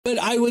But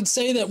I would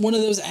say that one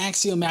of those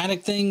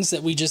axiomatic things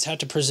that we just have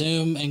to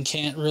presume and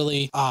can't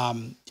really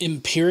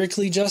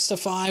empirically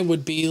justify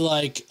would be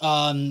like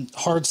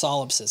hard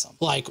solipsism.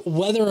 Like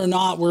whether or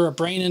not we're a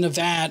brain in a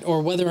vat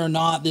or whether or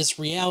not this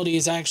reality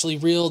is actually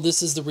real,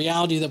 this is the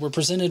reality that we're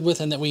presented with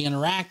and that we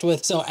interact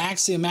with. So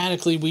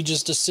axiomatically, we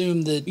just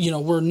assume that, you know,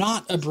 we're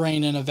not a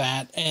brain in a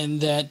vat and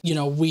that, you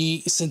know,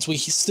 since we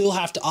still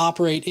have to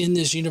operate in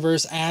this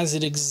universe as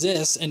it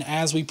exists and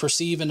as we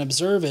perceive and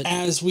observe it,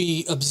 as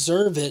we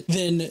observe it,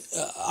 then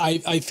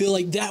I feel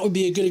like that would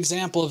be a good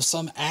example of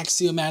some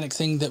axiomatic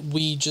thing that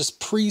we just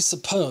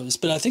presuppose.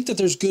 But I think that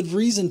there's good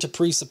reason to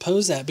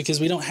presuppose that because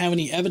we don't have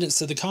any evidence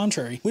to the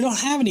contrary. We don't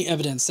have any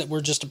evidence that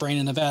we're just a brain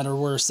in a vat or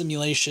we're a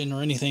simulation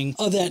or anything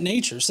of that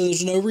nature. So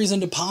there's no reason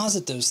to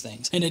posit those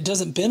things. And it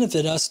doesn't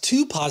benefit us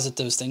to posit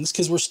those things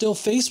because we're still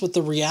faced with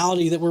the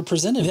reality that we're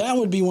presented. That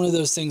would be one of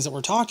those things that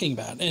we're talking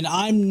about. And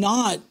I'm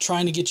not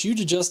trying to get you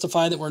to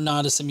justify that we're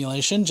not a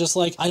simulation, just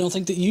like I don't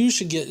think that you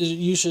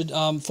should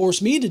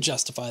force me to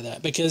justify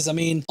that. Because, I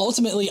mean,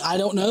 ultimately, I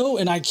don't know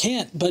and I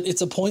can't, but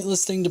it's a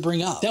pointless thing to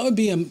bring up. That would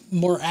be a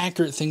more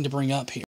accurate thing to bring up here.